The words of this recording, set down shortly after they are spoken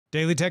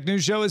Daily Tech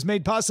News Show is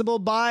made possible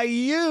by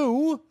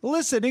you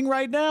listening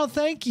right now.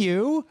 Thank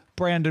you,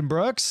 Brandon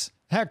Brooks,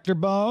 Hector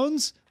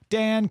Bones,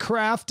 Dan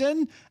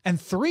Crafton,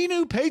 and 3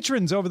 new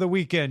patrons over the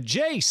weekend,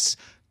 Jace,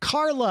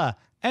 Carla,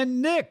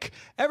 and Nick.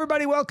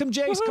 Everybody welcome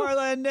Jace,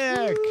 Carla, and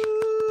Nick.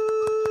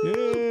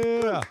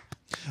 Yeah.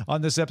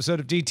 On this episode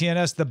of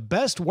DTNS, the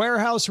best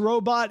warehouse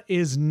robot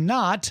is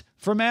not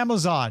from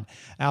Amazon.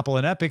 Apple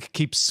and Epic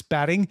keep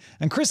spatting,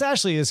 and Chris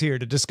Ashley is here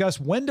to discuss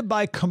when to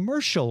buy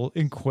commercial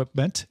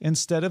equipment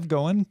instead of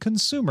going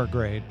consumer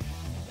grade.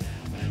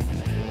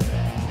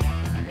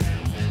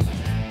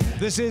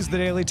 This is the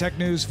Daily Tech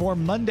News for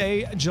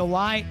Monday,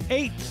 July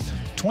 8th,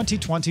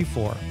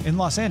 2024. In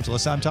Los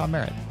Angeles, I'm Tom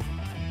Merritt.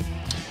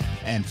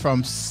 And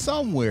from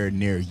somewhere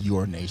near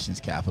your nation's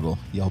capital,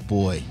 your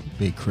boy,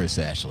 Big Chris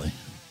Ashley.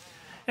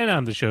 And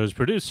I'm the show's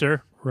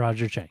producer,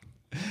 Roger Chang.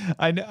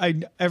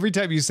 I every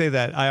time you say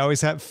that, I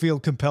always feel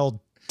compelled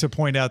to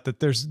point out that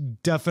there's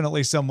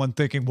definitely someone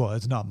thinking, well,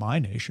 it's not my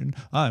nation.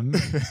 I'm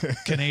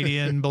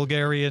Canadian,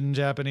 Bulgarian,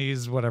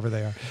 Japanese, whatever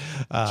they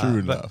are. True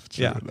enough.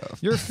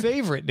 Your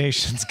favorite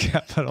nation's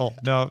capital.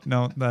 No,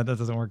 that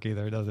doesn't work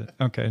either, does it?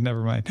 Okay,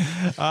 never mind.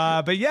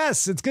 But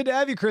yes, it's good to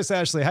have you, Chris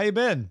Ashley. How you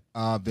been?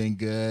 Been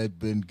good.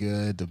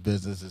 The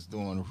business is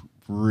doing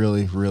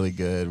really, really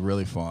good,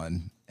 really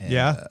fun. And,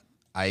 yeah.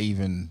 I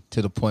even,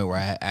 to the point where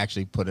I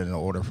actually put in an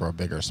order for a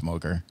bigger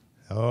smoker.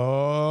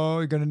 Oh,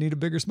 you're going to need a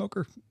bigger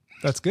smoker.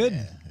 That's good.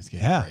 Yeah, it's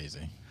getting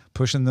crazy.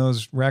 Pushing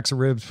those racks of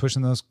ribs,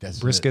 pushing those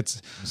briskets.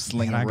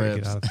 Slinging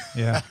ribs.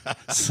 Yeah,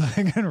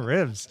 slinging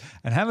ribs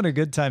and having a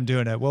good time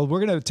doing it. Well,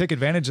 we're going to take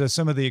advantage of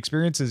some of the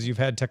experiences you've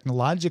had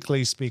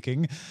technologically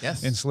speaking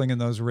in slinging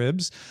those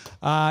ribs.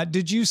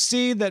 Did you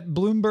see that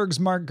Bloomberg's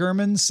Mark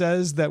Gurman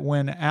says that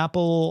when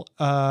Apple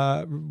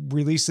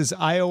releases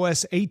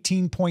iOS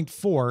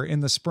 18.4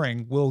 in the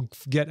spring, we'll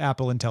get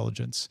Apple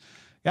Intelligence?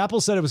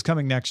 Apple said it was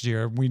coming next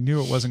year. We knew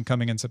it wasn't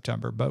coming in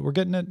September, but we're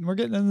getting it. We're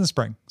getting it in the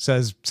spring.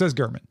 Says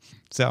Gurman.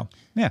 So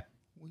yeah,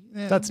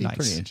 that's nice.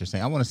 Pretty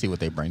interesting. I want to see what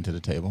they bring to the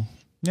table.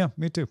 Yeah,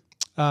 me too.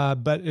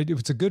 But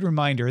it's a good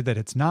reminder that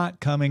it's not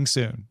coming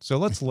soon. So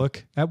let's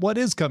look at what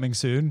is coming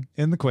soon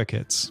in the quick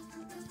hits.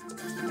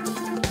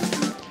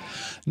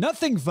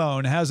 Nothing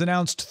Phone has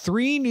announced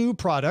 3 new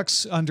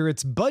products under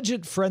its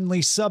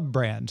budget-friendly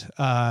sub-brand,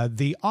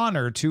 the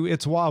honor to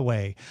its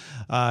Huawei.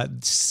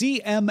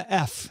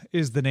 CMF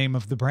is the name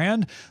of the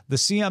brand. The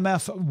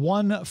CMF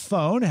One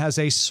phone has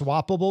a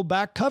swappable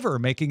back cover,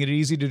 making it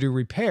easy to do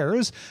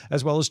repairs,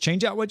 as well as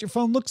change out what your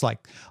phone looks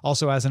like.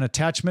 Also has an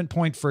attachment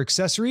point for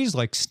accessories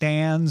like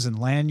stands and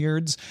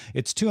lanyards.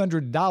 It's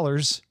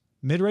 $200.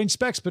 Mid-range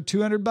specs, but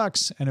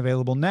 $200 and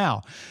available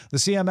now. The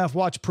CMF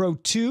Watch Pro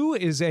 2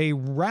 is a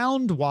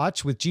round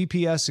watch with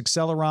GPS,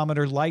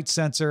 accelerometer, light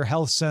sensor,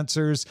 health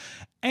sensors,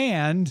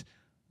 and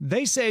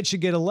they say it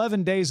should get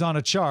 11 days on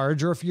a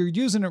charge, or if you're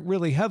using it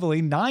really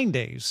heavily, 9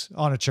 days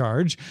on a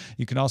charge.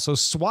 You can also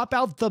swap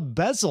out the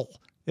bezel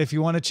if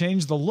you want to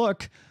change the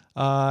look.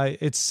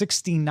 It's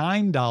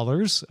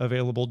 $69,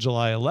 available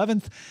July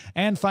 11th.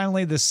 And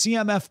finally, the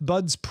CMF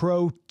Buds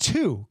Pro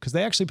 2, because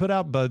they actually put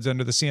out Buds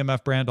under the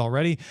CMF brand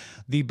already.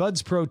 The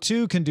Buds Pro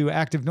 2 can do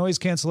active noise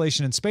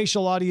cancellation and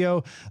spatial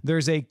audio.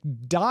 There's a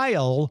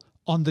dial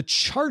on the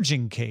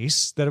charging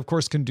case that, of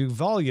course, can do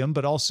volume,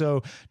 but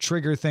also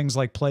trigger things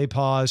like play,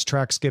 pause,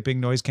 track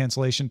skipping, noise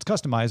cancellation. It's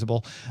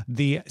customizable.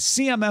 The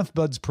CMF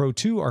Buds Pro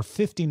 2 are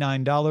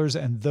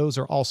 $59, and those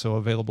are also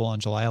available on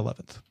July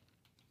 11th.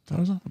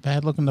 Those are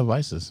bad-looking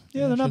devices.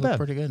 Yeah, they're not bad.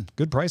 Pretty good.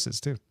 Good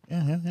prices, too.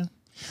 Yeah.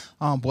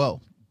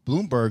 Well,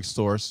 Bloomberg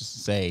sources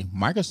say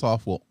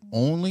Microsoft will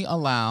only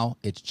allow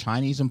its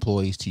Chinese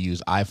employees to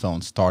use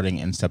iPhones starting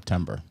in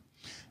September.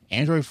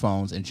 Android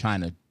phones in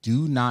China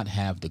do not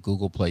have the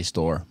Google Play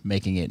Store,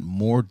 making it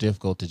more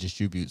difficult to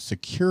distribute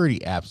security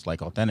apps like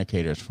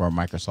authenticators for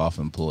Microsoft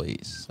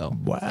employees. So,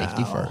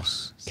 safety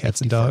first.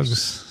 Cats and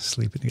dogs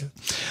sleeping together.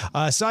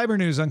 Cyber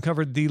News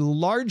uncovered the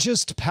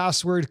largest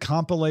password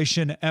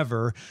compilation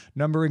ever,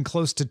 numbering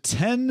close to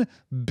 10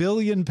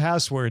 billion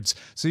passwords.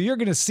 So you're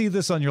going to see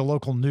this on your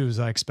local news,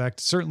 I expect.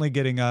 Certainly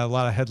getting a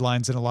lot of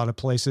headlines in a lot of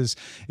places.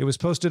 It was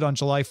posted on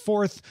July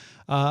 4th.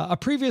 A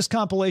previous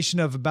compilation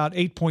of about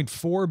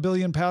 8.4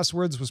 billion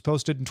passwords was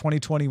posted in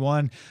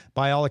 2021.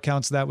 By all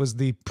accounts, that was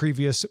the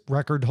previous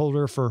record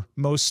holder for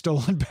most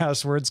stolen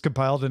passwords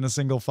compiled in a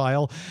single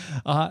file.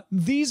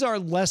 These are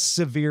less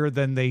severe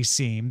than they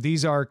seem.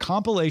 These are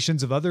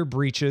compilations of other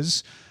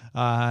breaches.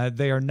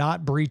 They are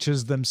not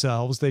breaches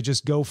themselves. They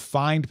just go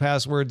find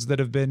passwords that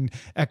have been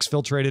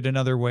exfiltrated in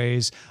other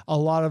ways. A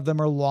lot of them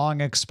are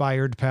long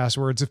expired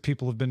passwords if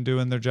people have been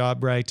doing their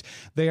job right.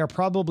 They are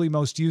probably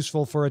most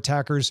useful for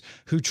attackers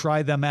who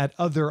try them at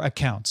other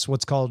accounts,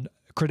 what's called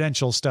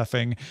credential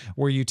stuffing,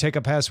 where you take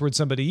a password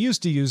somebody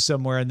used to use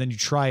somewhere and then you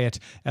try it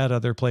at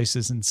other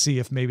places and see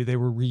if maybe they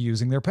were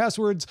reusing their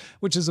passwords,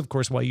 which is, of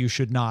course, why you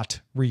should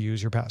not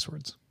reuse your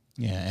passwords.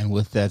 Yeah, and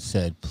with that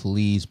said,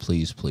 please,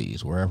 please,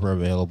 please, wherever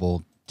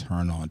available,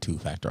 turn on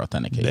two-factor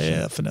authentication.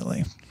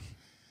 Definitely.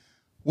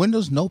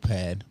 Windows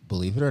Notepad,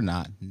 believe it or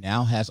not,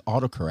 now has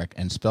autocorrect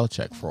and spell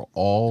check for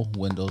all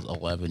Windows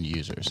 11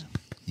 users.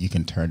 You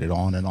can turn it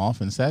on and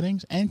off in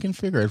settings and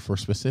configure it for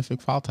specific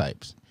file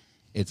types.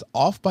 It's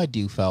off by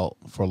default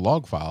for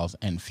log files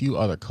and few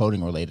other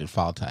coding-related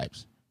file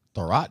types.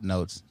 Thurrott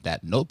notes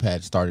that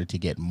Notepad started to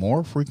get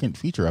more frequent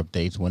feature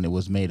updates when it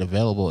was made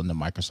available in the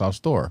Microsoft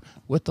Store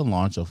with the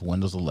launch of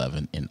Windows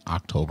 11 in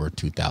October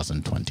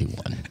 2021.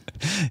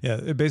 Yeah,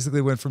 it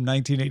basically went from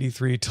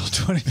 1983 till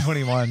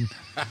 2021.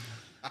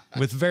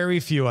 With very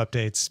few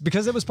updates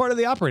because it was part of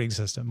the operating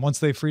system. Once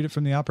they freed it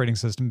from the operating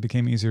system, it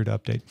became easier to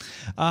update.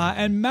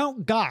 And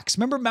Mt. Gox.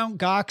 Remember Mt.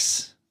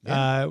 Gox?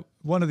 Yeah.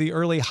 One of the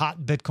early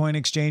hot Bitcoin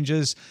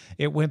exchanges.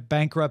 It went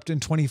bankrupt in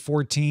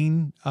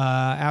 2014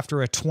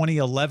 after a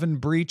 2011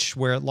 breach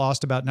where it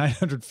lost about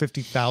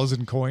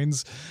 950,000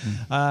 coins.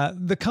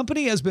 The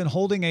company has been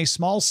holding a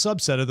small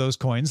subset of those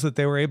coins that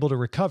they were able to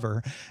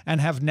recover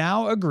and have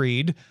now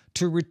agreed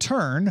to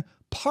return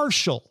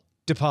partial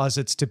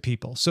deposits to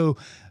people. So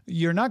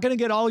you're not going to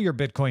get all your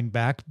Bitcoin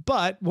back,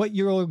 but what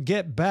you'll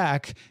get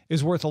back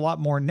is worth a lot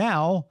more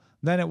now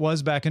than it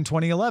was back in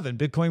 2011.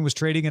 Bitcoin was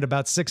trading at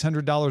about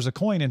 $600 a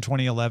coin in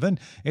 2011.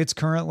 It's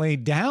currently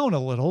down a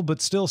little,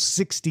 but still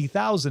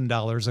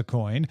 $60,000 a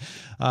coin.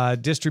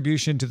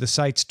 Distribution to the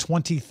site's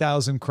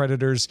 20,000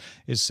 creditors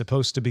is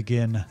supposed to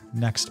begin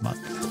next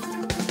month.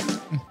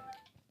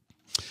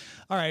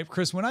 All right,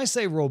 Chris, when I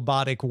say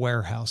robotic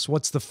warehouse,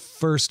 what's the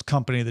first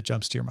company that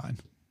jumps to your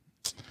mind?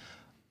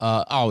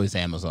 Always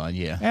Amazon,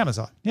 yeah.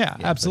 Amazon, yeah,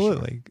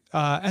 absolutely.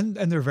 Sure. And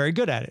they're very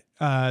good at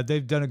it.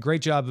 They've done a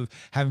great job of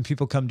having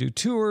people come do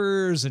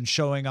tours and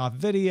showing off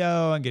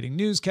video and getting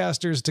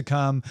newscasters to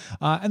come.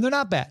 And they're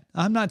not bad.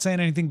 I'm not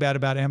saying anything bad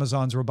about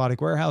Amazon's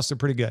robotic warehouse. They're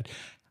pretty good.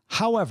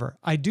 However,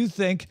 I do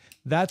think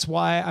that's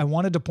why I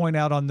wanted to point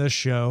out on this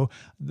show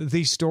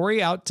the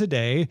story out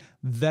today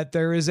that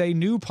there is a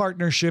new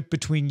partnership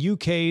between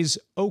UK's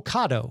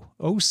Ocado,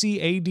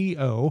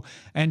 Ocado,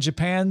 and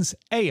Japan's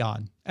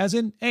Aeon, as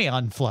in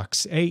Aeon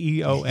Flux,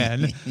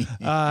 Aeon,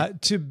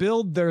 to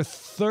build their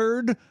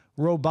third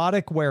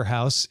robotic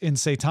warehouse in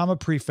Saitama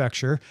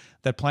Prefecture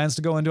that plans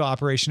to go into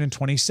operation in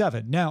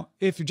 2027. Now,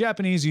 if you're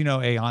Japanese, you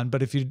know Aeon,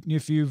 but if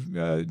you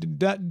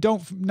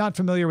not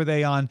familiar with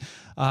Aeon,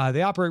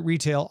 they operate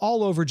retail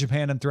all over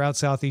Japan and throughout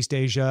Southeast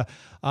Asia.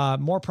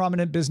 More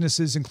prominent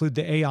businesses include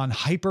the Aeon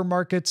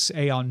hypermarkets,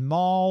 Aeon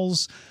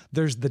malls.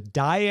 There's the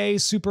Daiei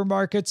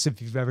supermarkets.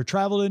 If you've ever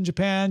traveled in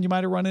Japan, you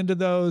might have run into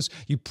those.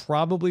 You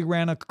probably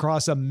ran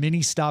across a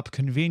mini stop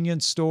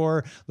convenience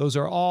store. Those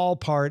are all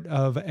part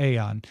of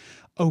Aeon.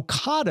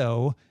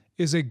 Ocado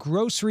is a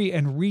grocery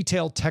and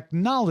retail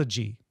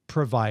technology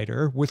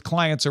provider with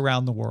clients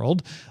around the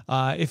world.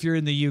 If you're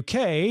in the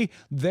UK,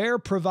 they're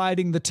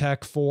providing the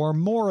tech for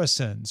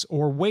Morrison's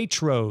or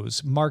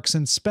Waitrose, Marks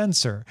and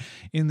Spencer.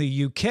 In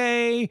the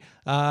UK,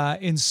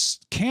 in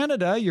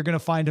Canada, you're going to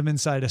find them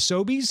inside a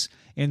Sobeys.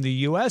 In the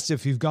US,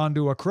 if you've gone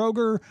to a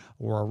Kroger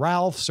or a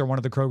Ralph's or one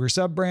of the Kroger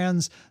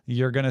sub-brands,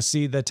 you're going to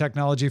see the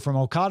technology from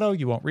Ocado.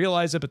 You won't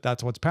realize it, but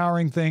that's what's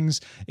powering things.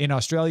 In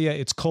Australia,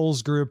 it's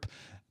Coles Group.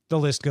 The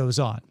list goes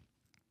on.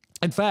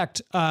 In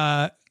fact,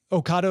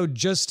 Ocado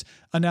just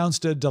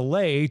announced a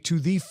delay to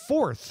the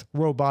fourth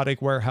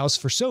robotic warehouse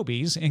for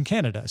Sobeys in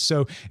Canada.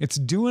 So it's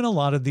doing a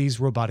lot of these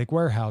robotic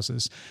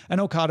warehouses. And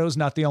Ocado's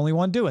not the only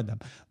one doing them.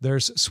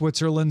 There's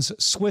Switzerland's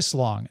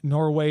Swisslong,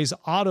 Norway's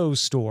Auto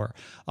Store.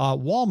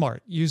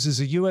 Walmart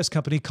uses a U.S.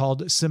 company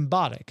called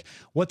Symbotic.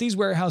 What these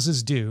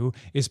warehouses do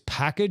is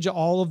package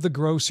all of the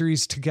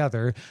groceries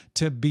together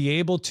to be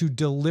able to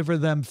deliver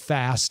them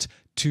fast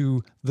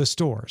to the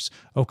stores.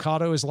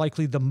 Ocado is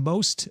likely the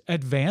most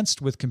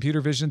advanced with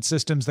computer vision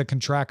systems that can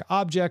track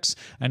objects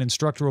and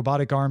instruct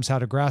robotic arms how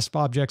to grasp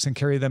objects and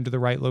carry them to the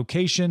right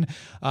location.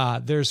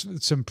 There's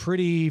some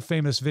pretty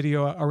famous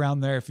video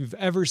around there. If you've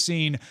ever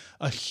seen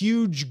a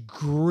huge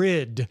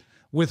grid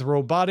with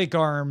robotic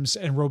arms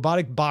and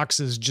robotic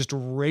boxes just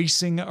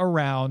racing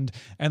around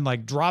and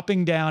like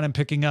dropping down and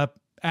picking up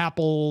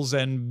apples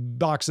and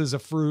boxes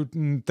of fruit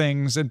and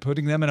things and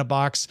putting them in a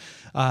box.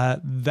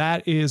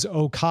 That is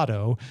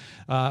Ocado.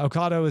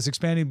 Ocado is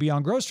expanding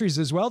beyond groceries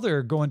as well.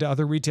 They're going to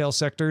other retail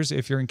sectors.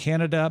 If you're in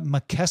Canada,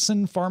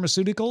 McKesson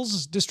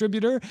Pharmaceuticals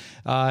distributor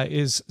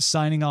is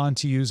signing on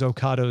to use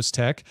Ocado's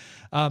tech.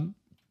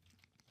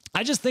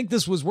 I just think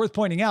this was worth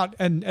pointing out.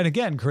 And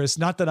again, Chris,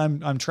 not that I'm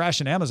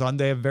trashing Amazon.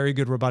 They have very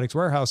good robotics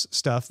warehouse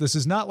stuff. This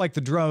is not like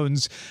the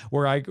drones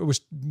where I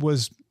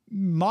was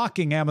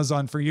mocking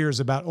Amazon for years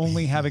about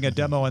only having a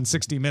demo in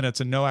 60 minutes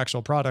and no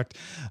actual product.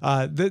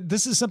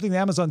 This is something that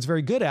Amazon's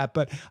very good at,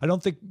 but I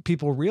don't think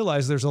people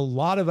realize there's a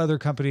lot of other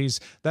companies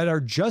that are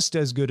just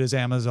as good as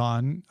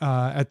Amazon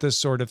at this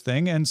sort of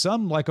thing. And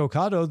some like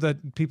Ocado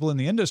that people in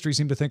the industry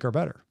seem to think are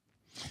better.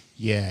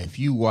 Yeah, if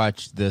you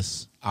watch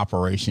this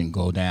operation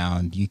go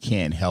down, you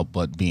can't help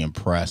but be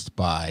impressed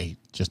by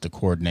just the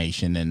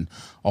coordination and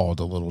all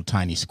the little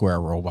tiny square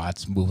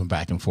robots moving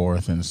back and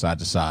forth and side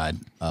to side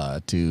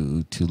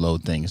to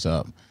load things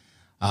up.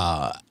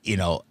 You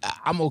know,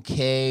 I'm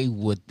okay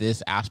with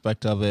this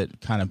aspect of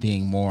it kind of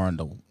being more on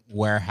the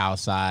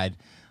warehouse side.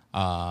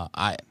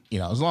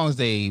 As long as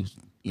they,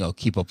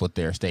 keep up with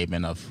their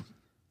statement of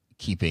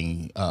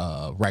keeping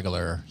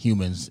regular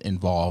humans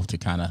involved to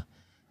kind of,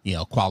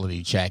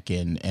 quality check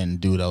and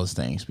do those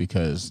things,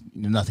 because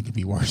nothing could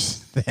be worse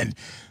than,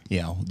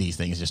 these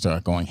things just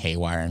start going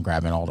haywire and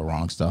grabbing all the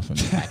wrong stuff and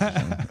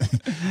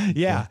packaging.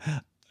 Yeah.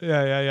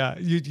 Yeah.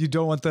 You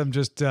don't want them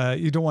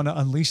you don't want to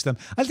unleash them.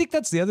 I think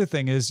that's the other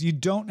thing is you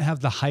don't have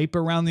the hype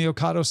around the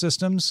Ocado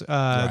systems.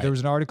 Right. There was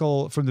an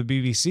article from the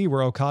BBC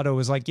where Ocado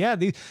was like, yeah,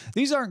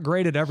 these aren't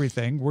great at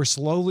everything. We're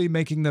slowly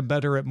making them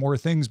better at more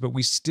things, but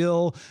we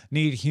still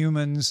need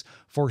humans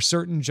for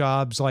certain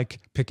jobs like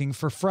picking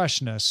for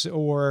freshness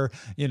or,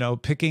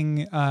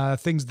 picking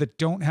things that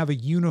don't have a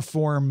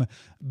uniform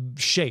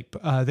shape.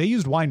 They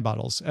used wine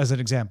bottles as an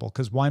example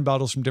because wine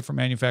bottles from different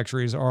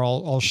manufacturers are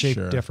all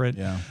shaped different.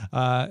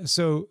 Yeah.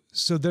 So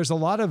there's a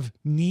lot of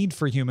need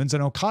for humans,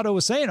 and Ocado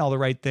was saying all the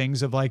right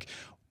things of like,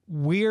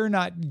 we're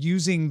not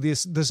using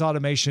this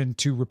automation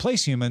to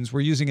replace humans.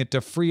 We're using it to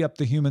free up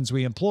the humans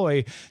we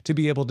employ to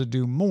be able to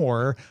do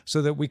more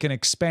so that we can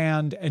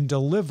expand and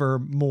deliver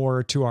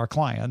more to our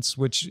clients,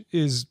 which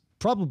is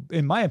probably,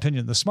 in my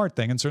opinion, the smart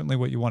thing and certainly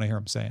what you want to hear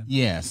them saying.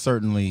 Yeah,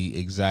 certainly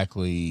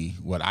exactly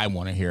what I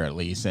want to hear at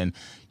least. And,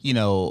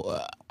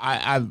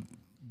 I've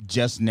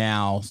just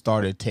now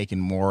started taking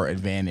more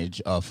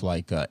advantage of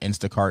like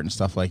Instacart and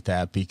stuff like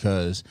that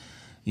because,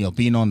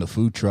 being on the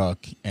food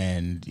truck,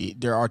 and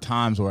there are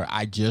times where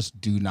I just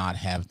do not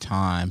have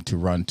time to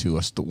run to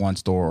one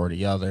store or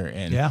the other.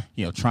 And,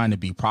 trying to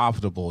be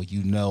profitable,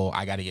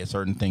 I got to get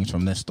certain things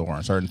from this store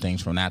and certain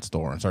things from that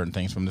store and certain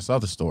things from this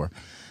other store,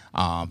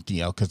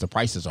 because the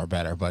prices are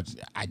better. But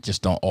I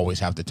just don't always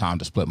have the time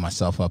to split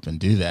myself up and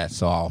do that.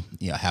 So I'll,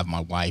 have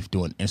my wife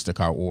do an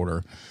Instacart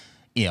order,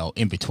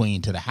 in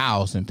between to the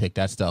house and pick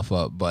that stuff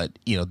up. But,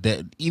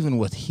 even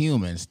with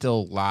humans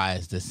still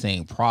lies the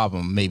same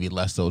problem, maybe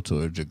less so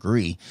to a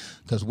degree,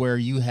 because where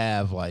you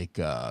have like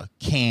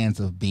cans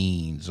of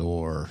beans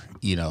or,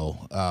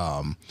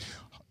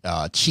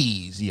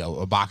 cheese,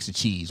 a box of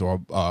cheese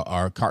or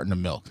a carton of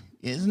milk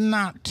is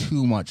not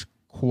too much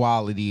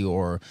quality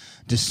or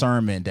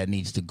discernment that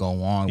needs to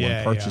go on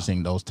when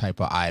purchasing those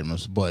type of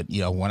items. But,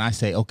 when I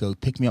say, okay,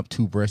 pick me up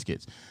 2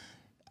 briskets,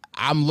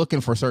 I'm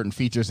looking for certain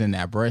features in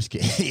that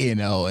brisket,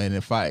 and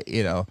if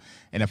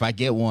I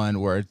get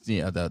one where it's,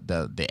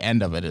 the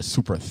end of it is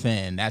super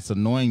thin, that's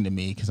annoying to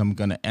me because I'm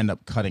going to end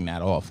up cutting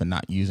that off and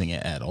not using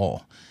it at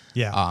all.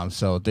 Yeah.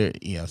 So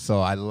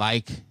I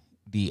like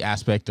the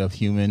aspect of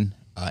human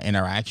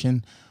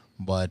interaction,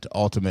 but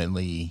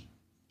ultimately,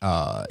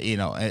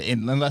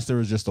 unless there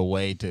was just a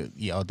way to,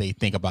 they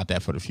think about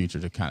that for the future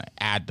to kind of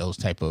add those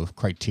type of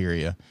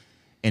criteria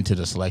into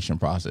the selection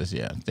process.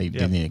 They're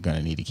going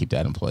to need to keep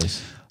that in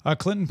place.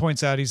 Clinton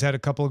points out he's had a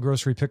couple of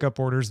grocery pickup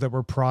orders that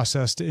were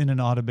processed in an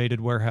automated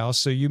warehouse.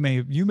 So you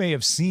may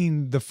have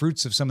seen the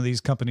fruits of some of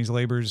these companies'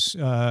 labors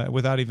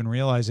without even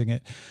realizing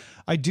it.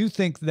 I do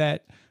think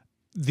that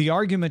the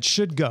argument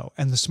should go,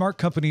 and the smart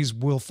companies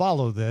will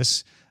follow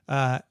this.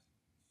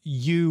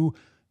 You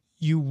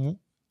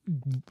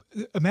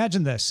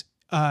imagine this.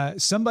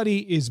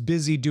 Somebody is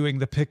busy doing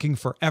the picking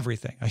for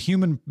everything, a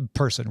human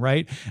person,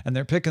 right? And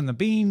they're picking the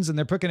beans and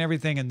they're picking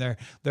everything, and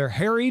they're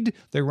harried,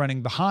 they're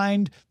running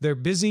behind, they're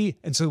busy.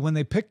 And so when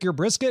they pick your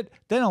brisket,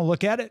 they don't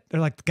look at it.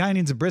 They're like, the guy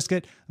needs a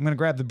brisket. I'm going to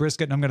grab the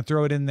brisket and I'm going to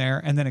throw it in there.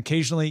 And then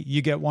occasionally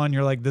you get one,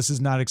 you're like, this is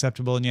not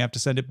acceptable, and you have to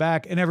send it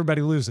back, and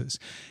everybody loses.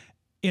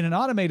 In an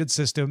automated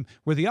system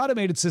where the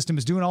automated system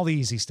is doing all the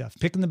easy stuff,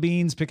 picking the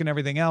beans, picking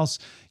everything else,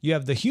 you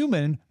have the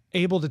human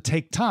able to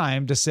take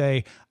time to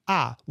say,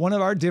 one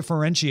of our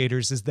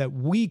differentiators is that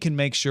we can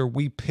make sure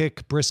we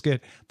pick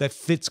brisket that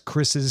fits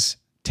Chris's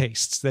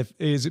tastes, that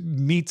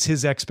meets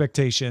his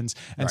expectations.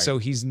 And so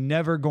he's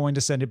never going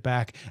to send it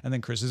back. And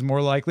then Chris is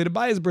more likely to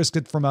buy his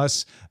brisket from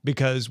us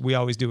because we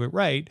always do it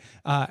right.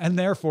 And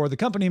therefore the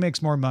company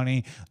makes more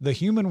money. The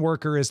human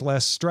worker is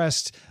less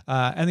stressed.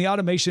 And the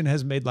automation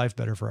has made life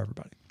better for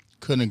everybody.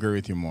 Couldn't agree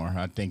with you more.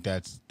 I think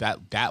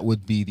that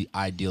would be the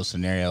ideal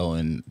scenario,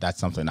 and that's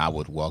something I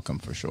would welcome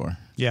for sure.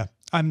 Yeah.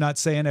 I'm not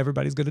saying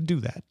everybody's going to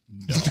do that.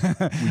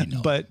 No, we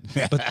know.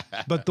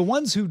 but the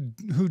ones who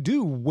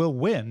do will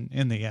win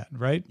in the end,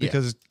 right?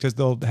 Because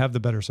they'll have the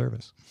better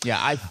service.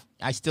 Yeah,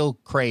 I still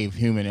crave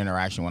human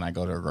interaction when I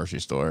go to a grocery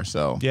store.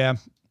 So yeah,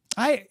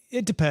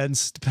 it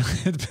depends.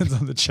 It depends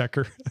on the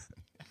checker.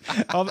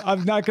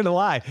 I'm not going to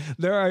lie.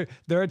 There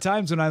are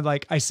times when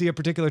I see a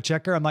particular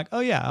checker. I'm like,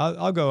 oh yeah,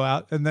 I'll go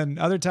out. And then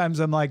other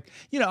times I'm like,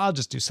 I'll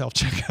just do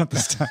self-checkout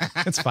this time.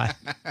 It's fine.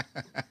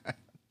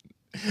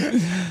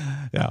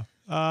 Yeah.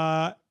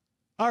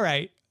 All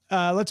right.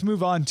 Let's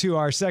move on to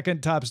our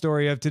second top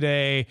story of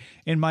today.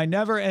 In my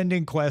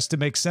never-ending quest to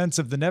make sense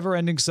of the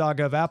never-ending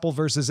saga of Apple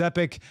versus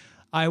Epic,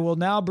 I will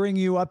now bring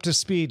you up to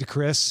speed,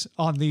 Chris,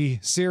 on the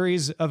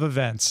series of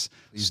events,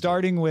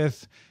 starting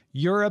with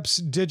Europe's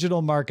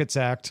Digital Markets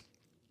Act,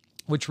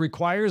 which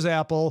requires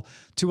Apple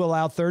to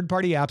allow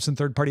third-party apps and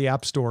third-party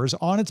app stores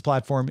on its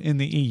platform in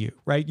the EU,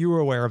 right? You were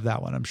aware of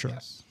that one, I'm sure.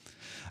 Yes.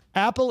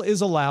 Apple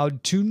is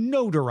allowed to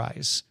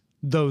notarize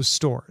those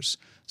stores.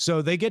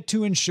 So they get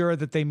to ensure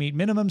that they meet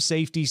minimum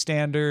safety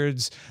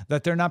standards,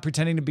 that they're not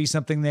pretending to be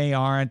something they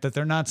aren't, that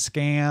they're not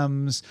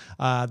scams,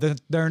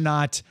 that they're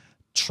not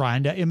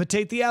trying to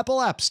imitate the Apple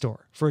App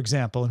Store, for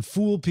example, and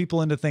fool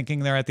people into thinking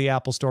they're at the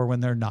Apple Store when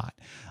they're not.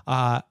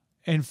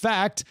 In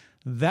fact,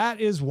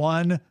 that is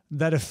one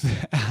that if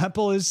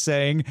Apple is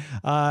saying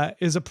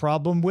is a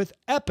problem with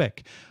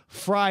Epic.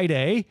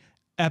 Friday,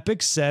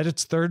 Epic said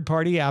its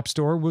third-party app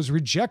store was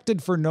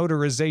rejected for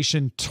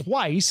notarization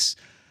twice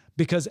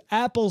because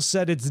Apple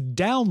said its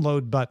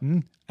download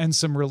button and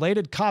some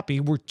related copy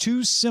were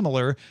too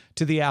similar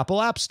to the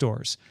Apple App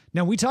Stores.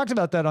 Now, we talked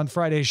about that on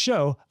Friday's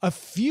show. A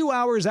few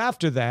hours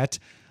after that,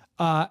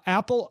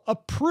 Apple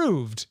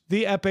approved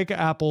the Epic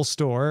Apple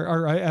Store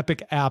or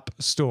Epic App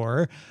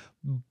Store,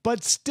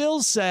 but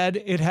still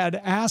said it had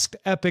asked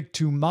Epic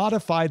to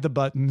modify the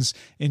buttons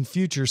in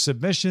future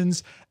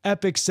submissions.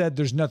 Epic said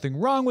there's nothing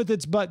wrong with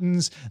its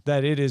buttons,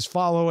 that it is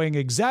following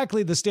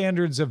exactly the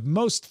standards of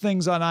most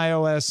things on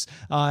iOS,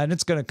 and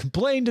it's going to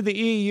complain to the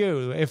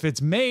EU if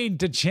it's made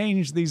to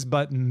change these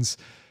buttons.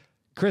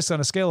 Chris, on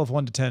a scale of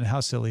 1 to 10,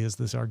 how silly is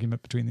this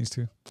argument between these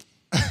two?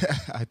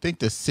 I think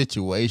the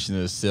situation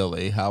is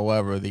silly.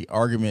 However, the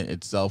argument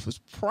itself is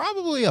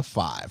probably a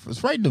 5.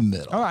 It's right in the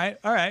middle. All right.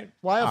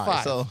 Why a 5?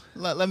 Right, so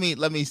let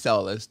me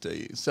sell this to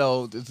you.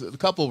 So there's a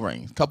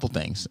couple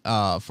things.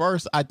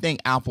 First, I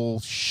think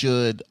Apple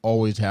should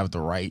always have the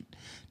right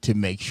to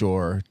make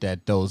sure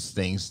that those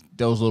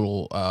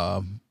little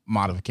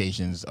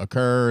modifications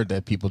occur,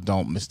 that people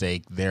don't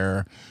mistake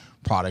their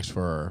products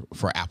for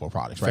Apple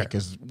products, right?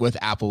 Because with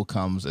Apple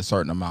comes a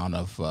certain amount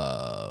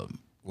of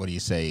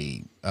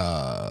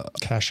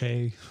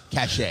cachet,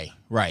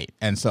 right?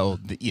 And so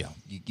you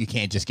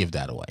can't just give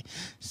that away.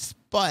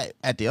 But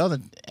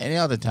any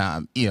other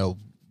time,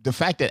 the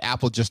fact that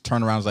Apple just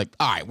turned around and was like,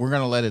 all right, we're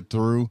gonna let it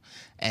through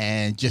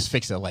and just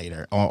fix it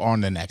later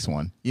on the next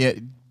one. Yeah,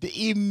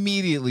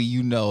 immediately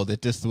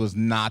that this was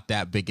not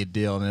that big a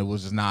deal and it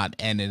was not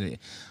an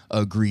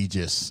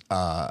egregious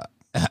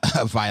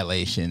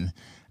violation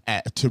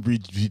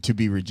to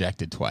be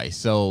rejected twice.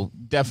 So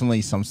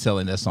definitely some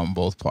silliness on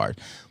both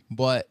parts.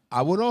 But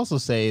I would also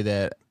say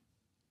that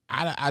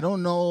I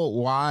don't know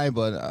why,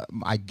 but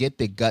I get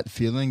the gut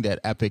feeling that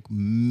Epic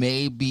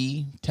may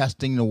be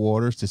testing the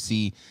waters to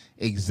see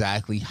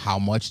exactly how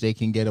much they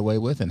can get away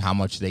with and how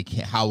much they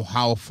can,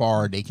 how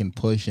far they can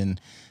push and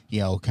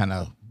kind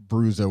of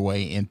bruise their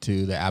way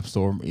into the App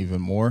Store even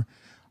more.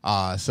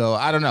 So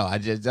I don't know.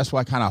 That's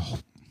why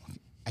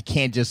I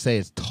can't just say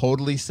it's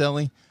totally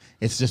silly.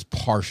 It's just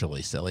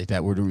partially silly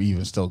that we're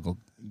even still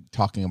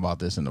talking about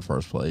this in the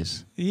first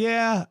place.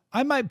 Yeah,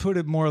 I might put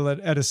it more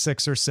at a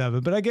 6 or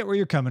 7, but I get where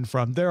you're coming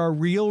from. There are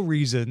real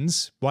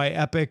reasons why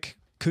Epic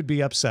could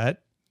be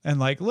upset and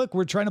like, look,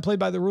 we're trying to play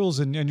by the rules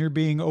and you're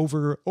being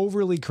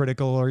overly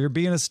critical or you're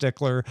being a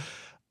stickler.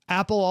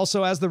 Apple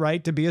also has the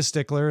right to be a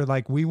stickler.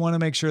 Like, we want to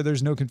make sure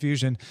there's no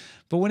confusion.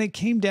 But when it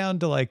came down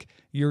to like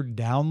your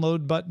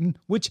download button,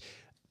 which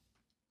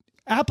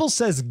Apple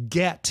says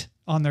get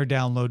on their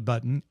download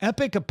button,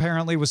 Epic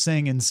apparently was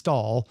saying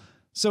install.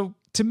 So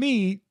to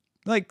me,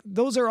 like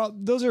those are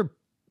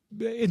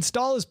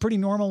install is pretty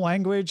normal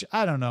language.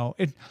 I don't know.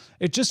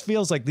 It just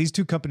feels like these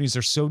two companies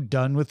are so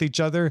done with each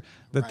other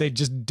that they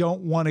just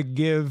don't want to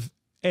give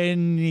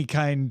any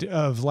kind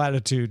of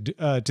latitude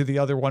to the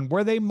other one,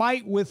 where they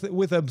might with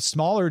a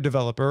smaller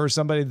developer or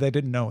somebody they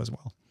didn't know as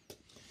well.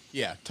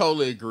 Yeah,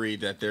 totally agree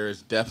that there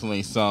is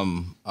definitely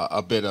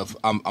a bit of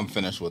I'm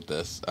finished with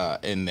this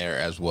in there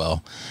as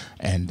well,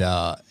 and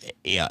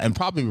and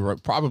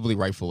probably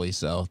rightfully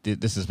so.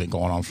 This has been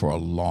going on for a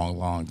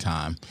long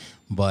time,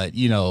 but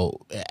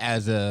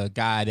as a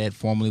guy that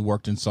formerly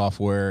worked in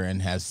software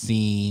and has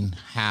seen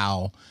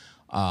how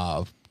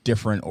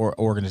different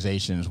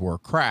organizations were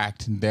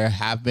cracked, there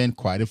have been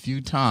quite a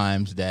few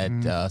times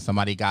that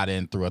somebody got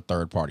in through a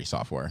third-party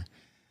software.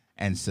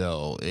 And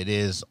so it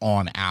is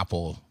on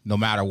Apple, no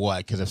matter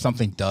what, because if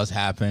something does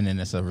happen and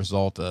it's a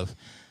result of,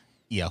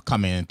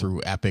 coming in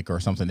through Epic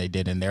or something they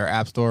did in their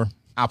app store,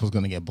 Apple's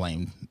going to get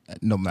blamed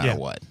no matter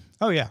what.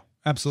 Oh yeah,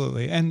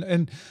 absolutely.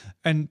 And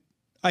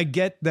I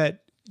get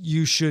that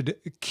you should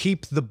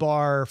keep the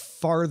bar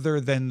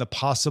farther than the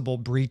possible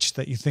breach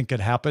that you think could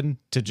happen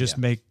to just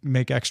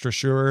make extra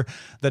sure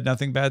that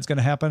nothing bad's going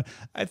to happen.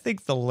 I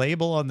think the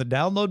label on the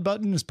download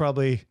button is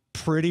probably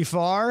pretty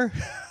far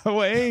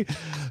away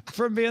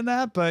from being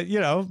that, but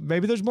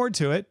maybe there's more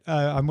to it.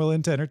 I'm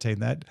willing to entertain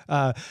that.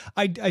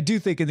 I do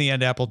think in the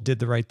end Apple did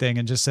the right thing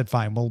and just said,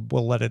 fine,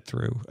 we'll let it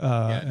through.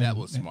 That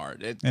was smart.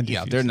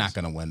 They're not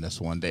going to win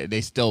this one. They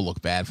still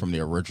look bad from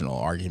the original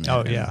argument.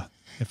 Oh yeah,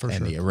 for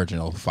sure. The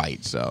original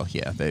fight. So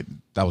yeah,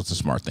 that was the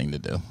smart thing to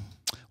do.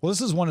 Well,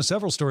 this is one of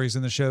several stories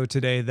in the show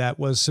today that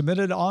was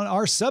submitted on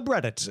our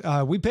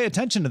subreddit. We pay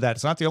attention to that.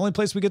 It's not the only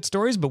place we get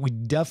stories, but we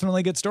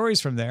definitely get stories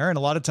from there. And a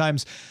lot of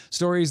times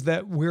stories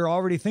that we're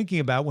already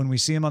thinking about when we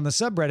see them on the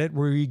subreddit,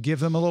 we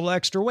give them a little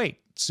extra weight.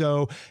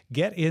 So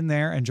get in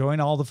there and join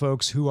all the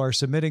folks who are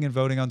submitting and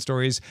voting on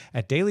stories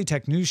at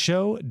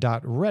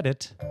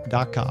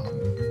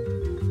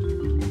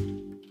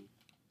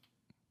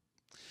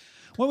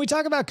dailytechnewsshow.reddit.com. When we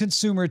talk about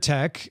consumer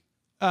tech,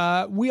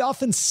 we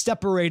often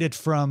separate it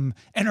from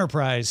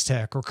enterprise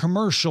tech or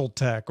commercial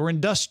tech or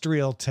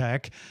industrial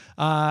tech.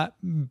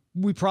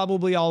 We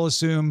probably all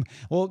assume,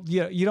 well,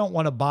 you don't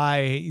want to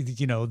buy,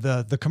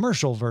 the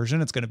commercial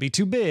version. It's going to be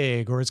too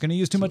big, or it's going to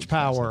use too much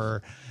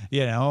power,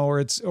 or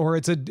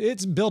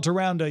it's built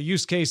around a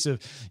use case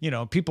of,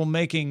 people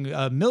making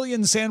a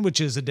million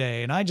sandwiches a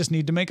day, and I just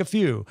need to make a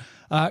few.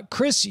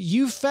 Chris,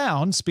 you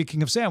found,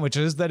 speaking of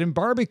sandwiches, that in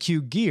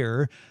barbecue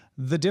gear,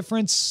 the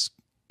difference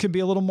can be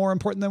a little more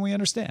important than we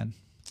understand.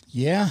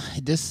 Yeah,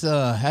 this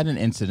had an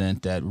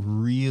incident that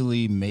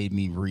really made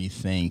me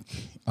rethink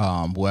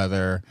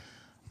whether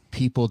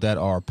people that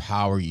are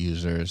power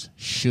users,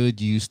 should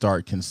you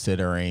start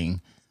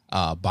considering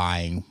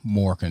buying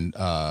more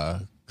commercial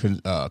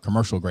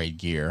grade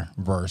gear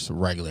versus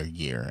regular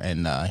gear.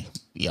 And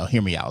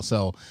hear me out.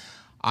 So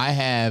I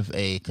have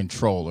a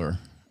controller,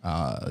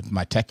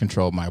 my tech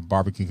control, my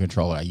barbecue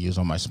controller I use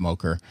on my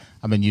smoker.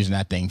 I've been using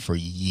that thing for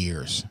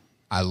years.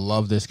 I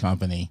love this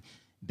company.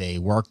 They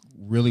work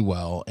really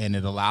well, and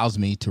it allows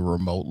me to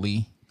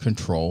remotely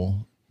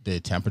control the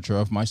temperature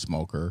of my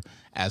smoker,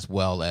 as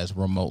well as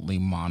remotely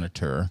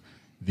monitor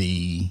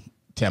the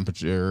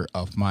temperature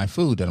of my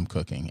food that I'm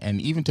cooking.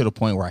 And even to the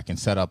point where I can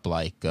set up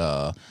like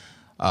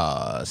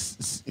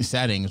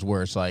settings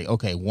where it's like,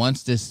 okay,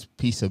 once this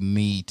piece of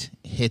meat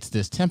hits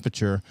this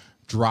temperature,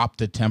 drop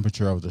the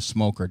temperature of the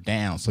smoker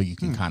down so you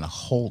can kind of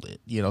hold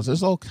it. So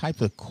there's all types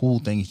of cool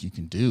things you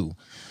can do.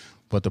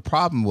 But the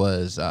problem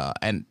was,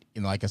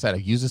 like I said,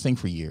 I've used this thing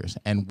for years,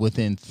 and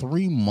within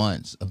 3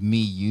 months of me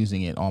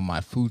using it on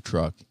my food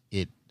truck,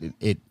 it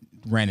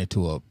ran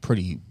into a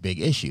pretty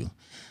big issue.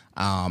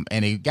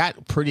 And it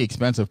got pretty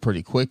expensive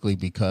pretty quickly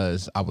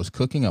because I was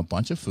cooking a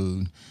bunch of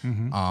food,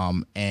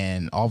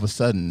 and all of a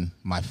sudden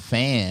my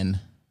fan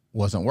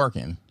wasn't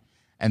working.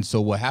 And so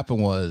what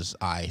happened was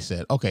I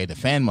said, okay, the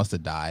fan must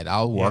have died.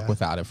 I'll work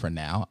without it for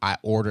now. I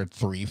ordered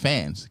 3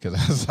 fans because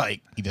I was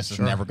like, this is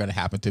never going to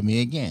happen to me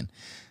again.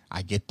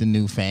 I get the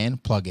new fan,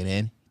 plug it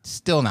in,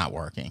 still not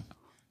working.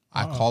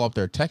 I call up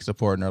their tech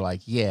support, and they're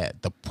like, yeah,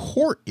 the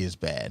port is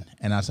bad.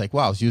 And I was like,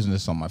 well, I was using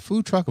this on my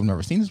food truck. I've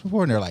never seen this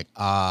before. And they're like,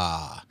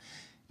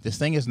 this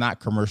thing is not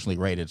commercially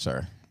rated,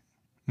 sir.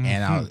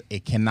 And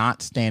it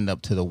cannot stand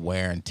up to the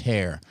wear and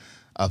tear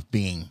of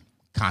being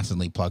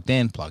constantly plugged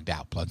in, plugged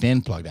out, plugged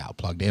in, plugged out,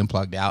 plugged in,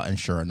 plugged out. And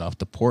sure enough,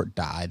 the port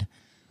died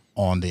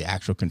on the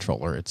actual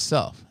controller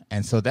itself.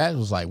 And so that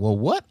was like, well,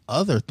 what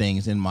other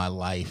things in my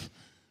life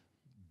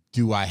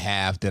do I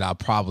have that I'll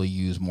probably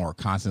use more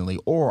constantly,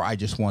 or I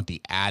just want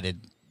the added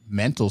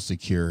mental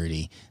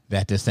security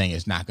that this thing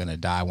is not going to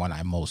die when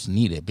I most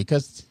need it?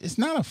 Because it's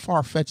not a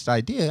far-fetched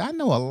idea. I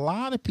know a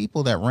lot of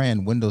people that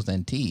ran Windows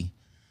NT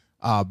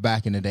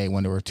back in the day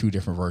when there were 2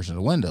 different versions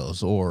of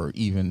Windows, or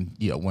even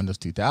Windows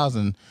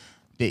 2000.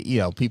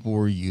 People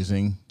were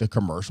using the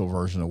commercial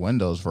version of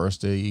Windows versus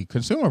the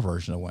consumer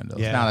version of Windows.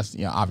 Yeah. Now, that's,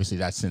 obviously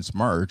that's since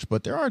merged,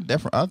 but there are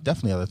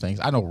definitely other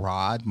things. I know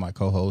Rod, my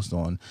co-host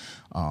on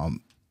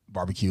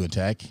Barbecue and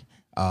Tech,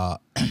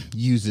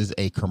 uses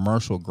a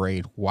commercial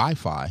grade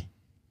Wi-Fi,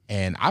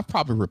 and I've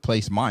probably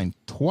replaced mine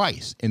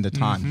twice in the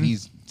time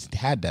he's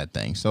had that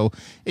thing. So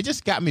it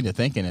just got me to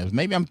thinking,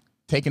 maybe I'm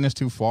taking this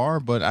too far,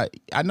 but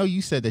I know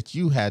you said that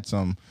you had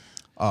some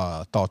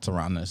thoughts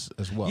around this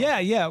as well.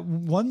 Yeah.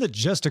 One that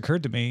just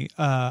occurred to me.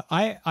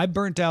 I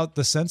burnt out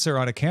the sensor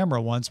on a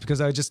camera once because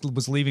I just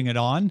was leaving it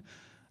on,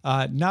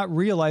 not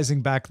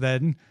realizing back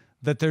then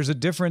that there's a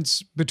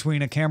difference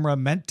between a camera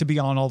meant to be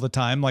on all the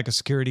time, like a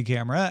security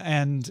camera,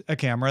 and a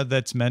camera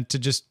that's meant to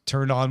just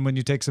turn on when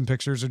you take some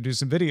pictures or do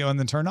some video and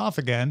then turn off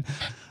again.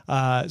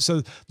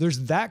 So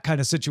there's that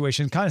kind of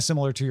situation, kind of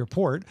similar to your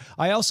port.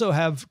 I also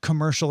have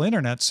commercial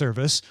internet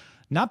service,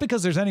 not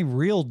because there's any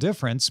real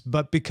difference,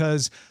 but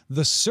because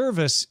the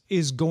service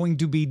is going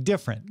to be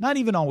different. Not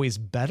even always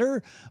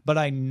better, but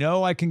I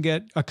know I can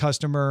get a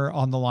customer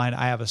on the line.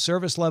 I have a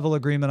service level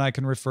agreement I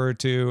can refer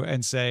to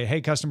and say,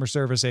 hey, customer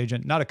service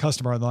agent, not a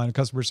customer on the line, a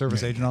customer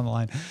service agent on the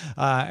line,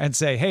 and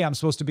say, hey, I'm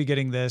supposed to be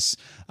getting this.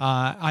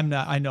 I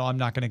know I'm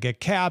not going to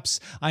get caps.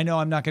 I know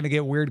I'm not going to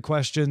get weird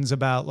questions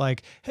about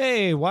like,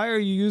 hey, why are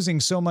you using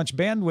so much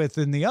bandwidth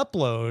in the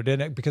upload?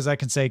 And because I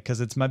can say, because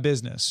it's my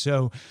business.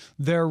 So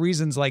there are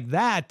reasons like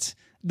that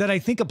I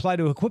think apply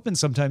to equipment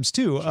sometimes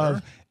too. Sure.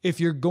 Of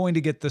if you're going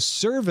to get the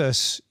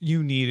service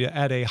you need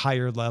at a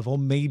higher level,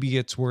 maybe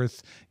it's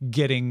worth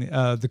getting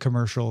the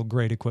commercial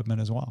grade equipment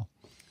as well.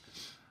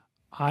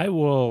 I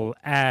will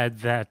add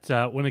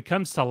that when it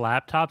comes to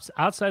laptops,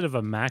 outside of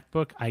a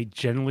MacBook, I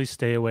generally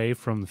stay away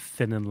from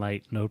thin and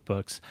light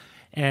notebooks.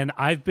 And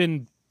I've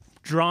been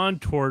drawn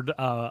toward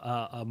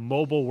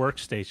mobile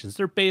workstations.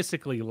 They're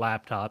basically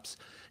laptops,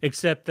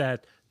 except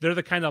that they're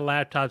the kind of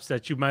laptops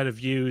that you might have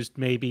used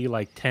maybe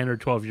like 10 or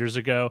 12 years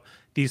ago.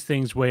 These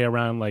things weigh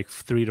around like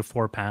 3 to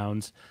 4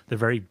 pounds. They're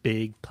very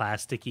big,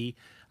 plasticky.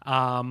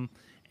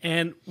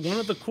 And one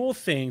of the cool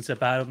things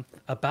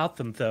about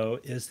them, though,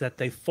 is that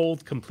they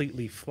fold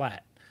completely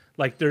flat.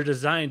 Like they're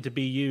designed to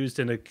be used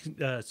in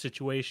a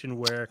situation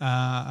where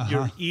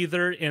you're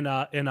either in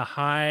a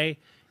high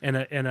in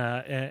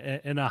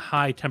a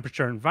high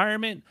temperature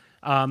environment.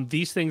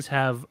 These things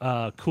have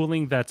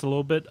cooling that's a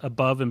little bit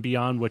above and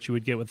beyond what you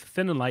would get with the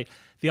thin and light.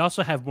 They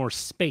also have more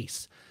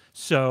space.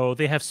 So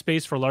they have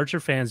space for larger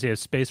fans. They have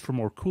space for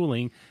more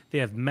cooling. They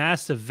have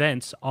massive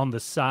vents on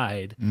the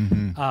side.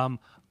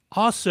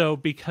 Also,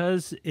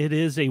 because it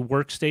is a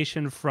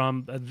workstation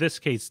from, this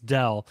case,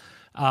 Dell,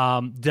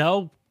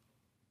 Dell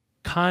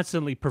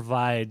constantly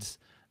provides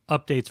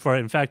updates for it.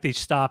 In fact, they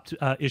stopped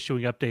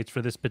issuing updates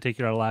for this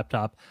particular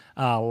laptop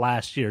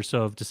last year,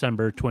 so of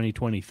December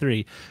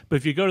 2023. But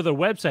if you go to their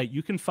website,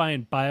 you can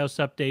find BIOS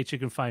updates, you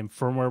can find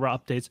firmware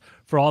updates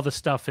for all the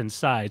stuff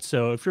inside.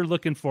 So if you're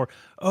looking for,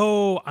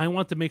 I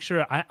want to make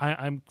sure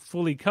I'm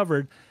fully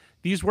covered,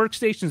 these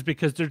workstations,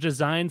 because they're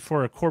designed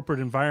for a corporate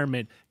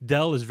environment,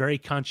 Dell is very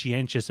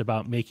conscientious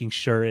about making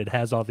sure it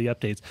has all the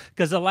updates.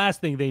 Because the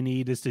last thing they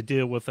need is to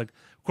deal with a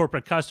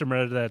corporate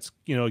customer that's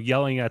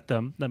yelling at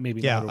them. That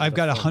maybe I've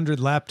got 100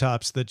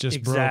 laptops that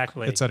just broke,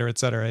 et cetera, et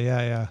cetera.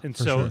 Yeah. And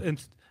so, sure.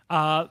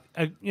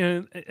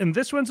 And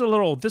this one's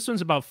this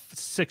one's about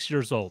 6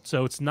 years old,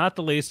 so it's not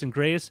the latest and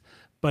greatest,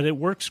 but it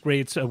works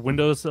great. So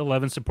Windows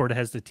 11 support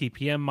has the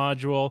TPM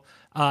module.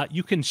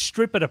 You can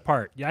strip it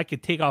apart. I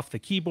could take off the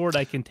keyboard.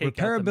 I can take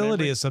out the memory.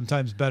 Repairability is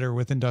sometimes better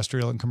with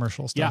industrial and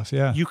commercial stuff.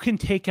 Yeah. You can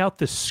take out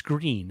the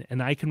screen,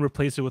 and I can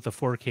replace it with a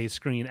 4K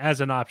screen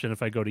as an option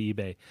if I go to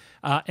eBay.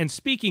 And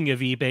speaking of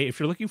eBay, if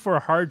you're looking for a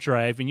hard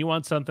drive and you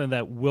want something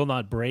that will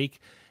not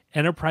break,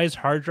 enterprise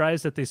hard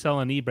drives that they sell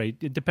on eBay,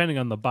 depending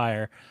on the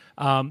buyer,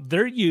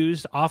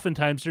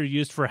 oftentimes they're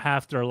used for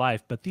half their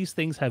life, but these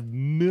things have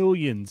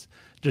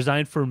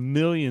designed for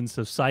millions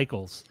of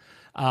cycles.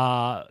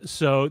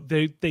 So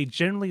they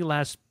generally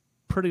last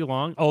pretty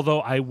long,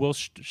 although I will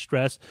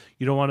stress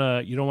you don't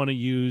want to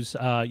use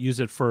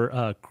it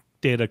for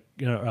data.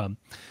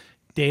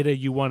 Data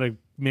you want to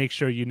make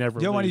sure you never.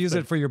 You don't want to use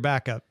it for your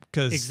backup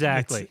because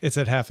it's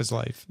at half its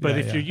life. But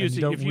if you're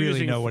using, you don't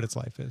really know what its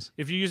life is.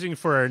 If you're using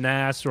for a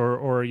NAS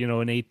or an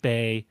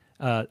 8-bay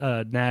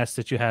NAS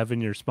that you have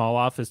in your small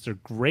office, they're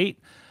great.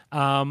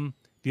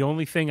 The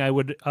only thing I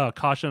would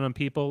caution on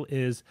people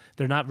is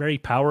they're not very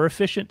power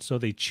efficient, so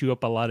they chew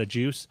up a lot of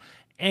juice,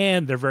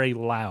 and they're very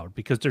loud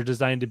because they're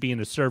designed to be in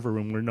a server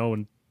room where no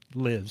one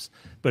lives.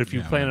 But if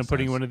you plan on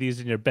putting one of these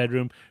in your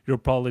bedroom, you'll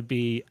probably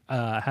be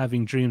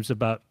having dreams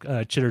about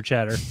chitter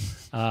chatter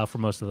for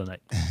most of the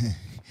night.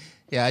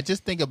 Yeah, I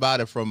just think about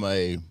it from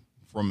a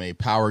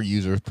power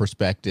user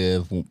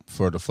perspective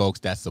for the folks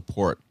that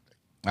support.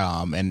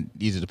 And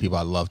these are the people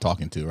I love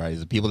talking to, right? These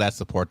are the people that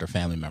support their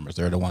family members.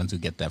 They're the ones who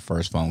get that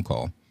first phone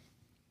call.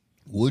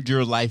 Would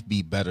your life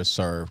be better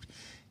served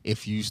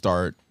if you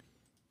start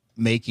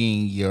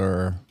making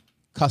your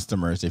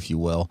customers, if you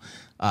will,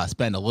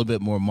 spend a little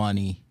bit more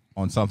money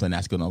on something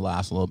that's going to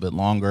last a little bit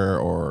longer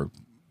or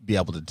be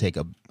able to take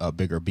a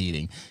bigger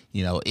beating?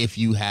 If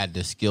you had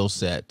the skill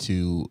set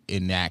to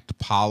enact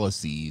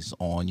policies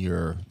on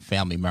your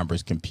family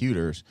members'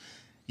 computers,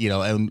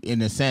 and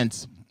in a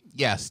sense,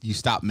 yes, you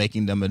stop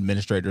making them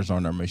administrators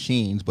on their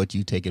machines, but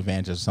you take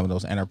advantage of some of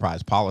those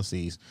enterprise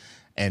policies,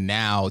 and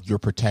now you're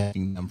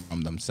protecting them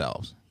from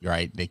themselves,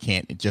 right? They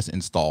can't just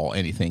install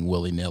anything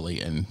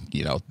willy-nilly, and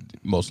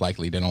most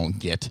likely they don't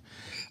get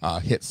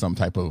hit some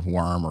type of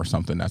worm or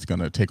something that's going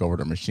to take over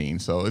the machine.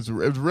 So it's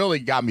really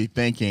got me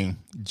thinking,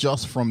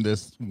 just from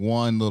this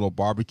one little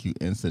barbecue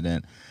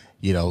incident,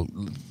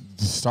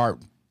 start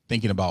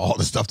thinking about all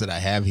the stuff that I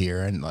have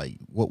here and like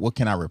what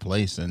can I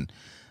replace and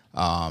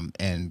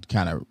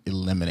kind of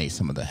eliminate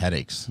some of the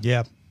headaches.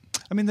 Yeah.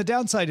 I mean, the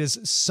downside is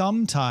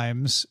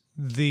sometimes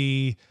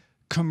the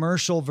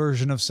commercial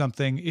version of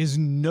something is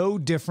no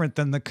different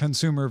than the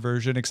consumer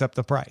version except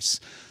the price.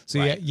 So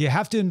right. you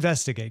have to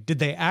investigate. Did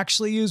they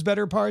actually use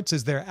better parts?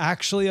 Is there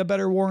actually a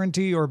better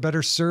warranty or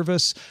better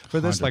service for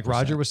this? 100%. Like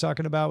Roger was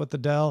talking about with the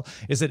Dell.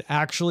 Is it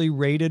actually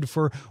rated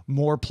for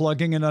more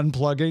plugging and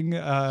unplugging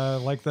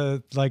like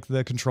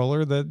the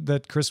controller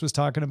that Chris was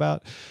talking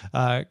about?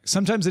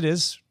 Sometimes it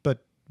is, but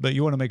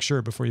you want to make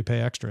sure before you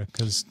pay extra,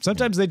 because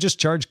sometimes they just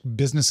charge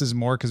businesses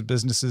more because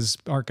businesses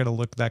aren't going to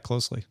look that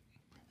closely.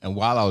 And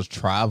while I was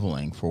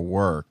traveling for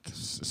work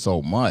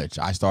so much,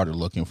 I started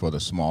looking for the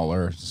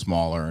smaller,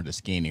 the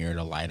skinnier,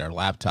 the lighter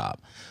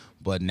laptop.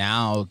 But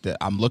now that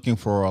I'm looking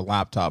for a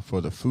laptop for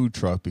the food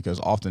truck, because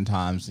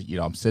oftentimes,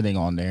 I'm sitting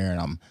on there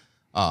and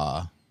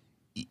I'm,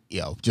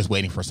 just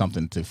waiting for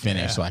something to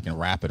finish so I can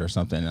wrap it or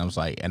something. And I was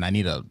like, and I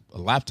need a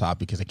laptop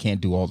because I can't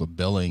do all the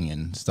billing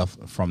and stuff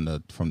from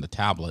the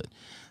tablet,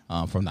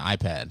 from the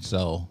iPad.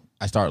 So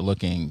I started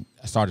looking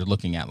at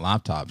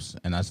laptops,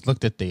 and I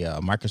looked at the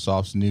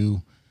Microsoft's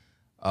new,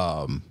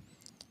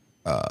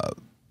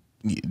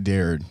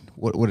 their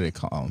what do they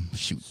call them?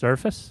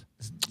 Surface.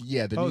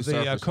 Yeah, the new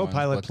Surface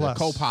Copilot Plus,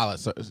 the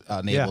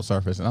Copilot naval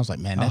Surface, and I was like,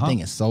 man, that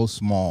thing is so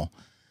small.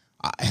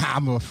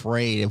 I'm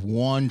afraid if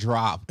one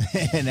drop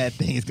and that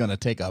thing is going to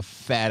take a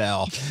fat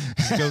L.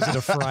 It goes in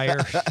a fryer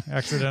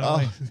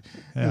accidentally.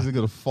 It's going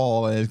to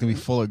fall and it's going to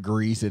be full of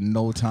grease in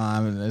no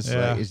time. And it's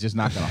like, it's just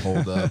not going to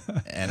hold up.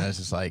 And it's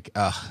just like,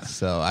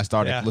 so I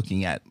started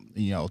looking at,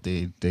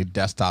 the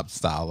desktop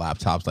style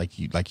laptops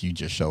like you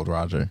just showed,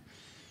 Roger.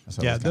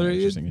 So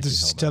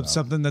it's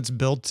something that's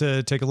built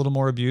to take a little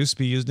more abuse,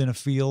 be used in a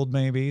field,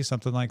 maybe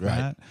something like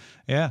that.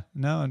 Yeah,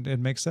 no, it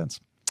makes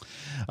sense.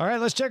 All right,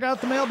 let's check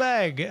out the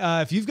mailbag.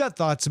 If you've got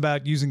thoughts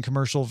about using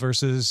commercial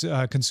versus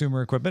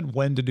consumer equipment,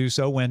 when to do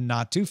so, when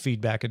not to,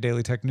 feedback at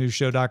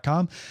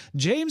dailytechnewsshow.com.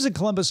 James in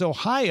Columbus,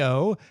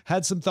 Ohio,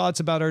 had some thoughts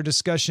about our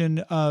discussion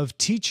of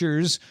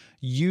teachers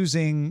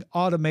using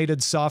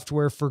automated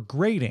software for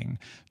grading.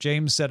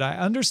 James said, I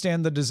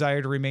understand the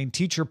desire to remain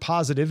teacher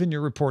positive in your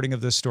reporting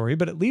of this story,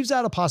 but it leaves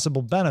out a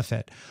possible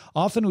benefit.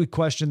 Often we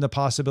question the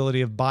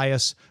possibility of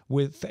bias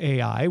with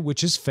AI,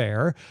 which is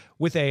fair.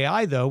 With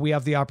AI, though, we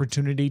have the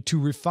opportunity to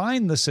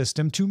refine the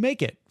system to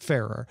make it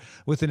fairer.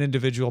 With an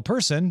individual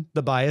person,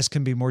 the bias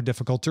can be more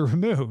difficult to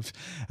remove.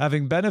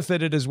 Having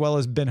benefited as well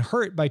as been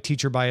hurt by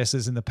teacher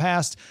biases in the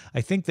past,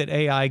 I think that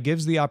AI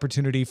gives the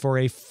opportunity for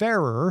a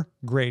fairer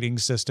grading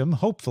system,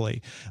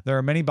 hopefully. There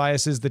are many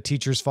biases that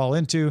teachers fall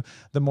into,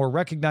 the more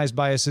recognized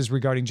biases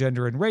regarding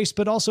gender and race,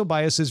 but also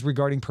biases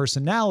regarding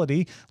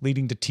personality,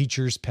 leading to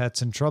teachers,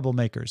 pets, and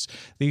troublemakers.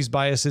 These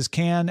biases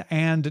can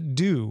and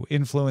do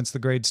influence the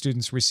grade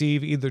students receive,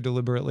 either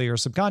deliberately or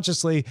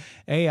subconsciously.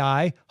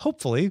 AI,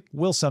 hopefully,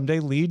 will someday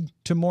lead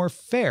to more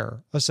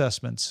fair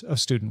assessments of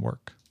student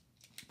work.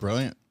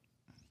 Brilliant.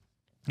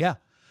 Yeah,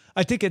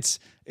 I think it's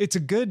a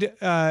good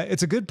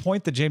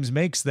point that James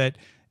makes, that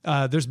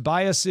there's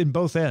bias in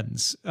both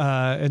ends,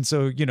 and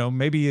so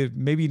maybe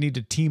you need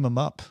to team them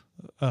up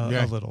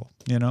a little,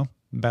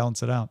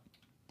 balance it out.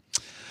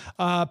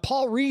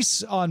 Paul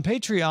Reese on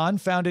Patreon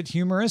found it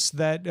humorous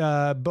that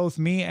both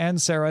me and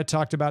Sarah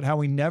talked about how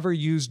we never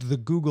used the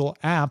Google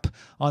app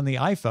on the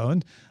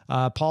iPhone.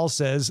 Paul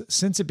says,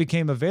 since it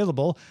became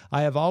available,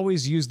 I have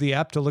always used the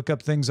app to look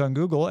up things on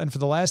Google, and for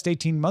the last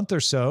 18 months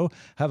or so,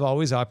 have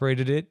always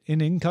operated it in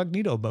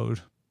incognito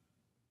mode.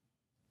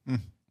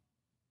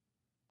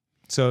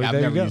 So I've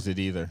there never you go. used it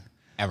either.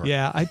 Ever.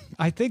 Yeah,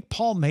 I think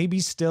Paul may be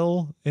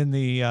still in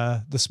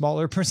the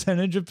smaller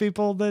percentage of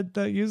people that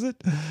use it,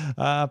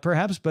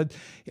 perhaps. But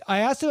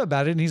I asked him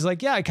about it, and he's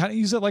like, "Yeah, I kind of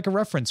use it like a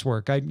reference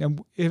work.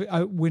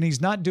 When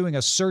he's not doing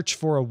a search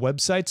for a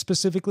website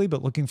specifically,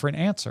 but looking for an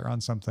answer on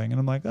something." And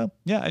I'm like, "Oh,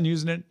 yeah," and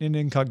using it in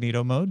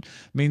incognito mode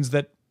means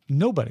that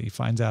nobody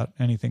finds out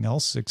anything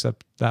else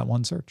except that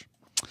one search.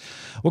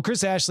 Well,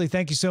 Chris Ashley,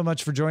 thank you so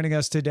much for joining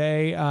us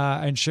today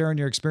and sharing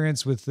your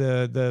experience with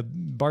the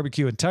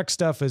barbecue and tech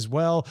stuff as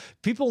well.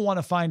 People want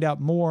to find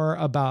out more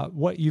about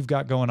what you've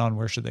got going on.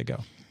 Where should they go?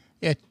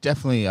 Yeah,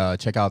 definitely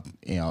check out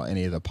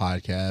any of the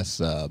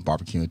podcasts,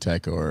 Barbecue and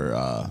Tech or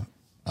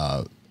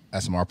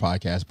SMR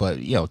podcast.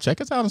 But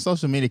check us out on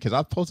social media, because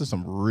I've posted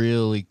some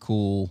really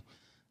cool,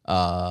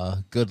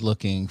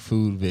 good-looking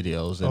food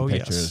videos and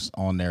pictures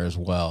on there as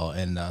well.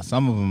 And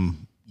some of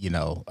them,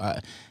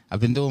 I've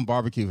been doing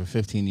barbecue for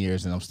 15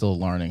 years, and I'm still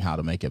learning how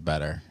to make it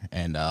better.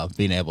 And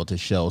being able to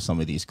show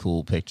some of these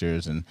cool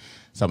pictures and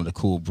some of the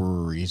cool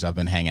breweries I've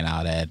been hanging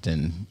out at,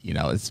 and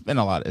it's been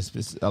a lot.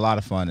 It's a lot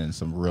of fun, and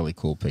some really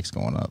cool pics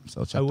going up.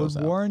 So check those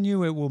out. I would warn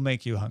you, it will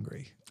make you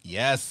hungry.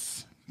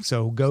 Yes.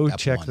 So go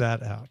check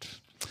that out.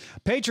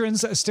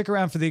 Patrons, stick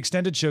around for the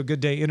extended show,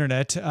 Good Day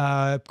Internet.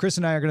 Chris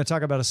and I are going to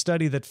talk about a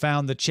study that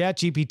found that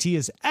ChatGPT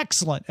is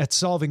excellent at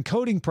solving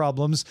coding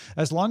problems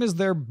as long as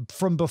they're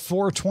from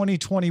before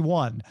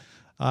 2021.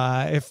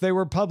 If they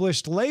were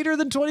published later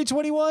than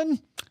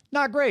 2021,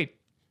 not great.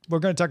 We're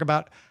going to talk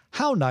about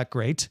how not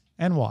great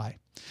and why.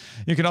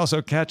 You can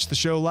also catch the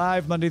show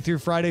live Monday through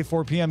Friday,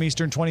 4 p.m.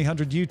 Eastern,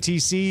 2000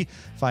 UTC.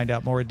 Find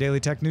out more at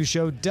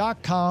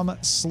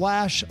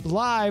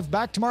dailytechnewsshow.com/live.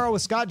 Back tomorrow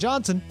with Scott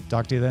Johnson.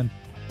 Talk to you then.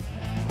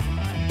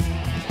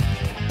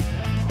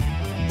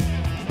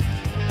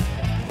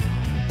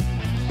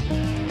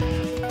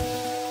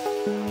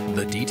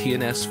 The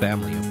DTNS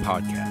family of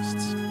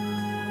podcasts,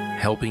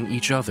 helping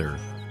each other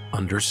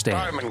understand.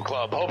 Diamond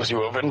Club hopes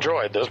you have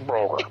enjoyed this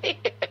program.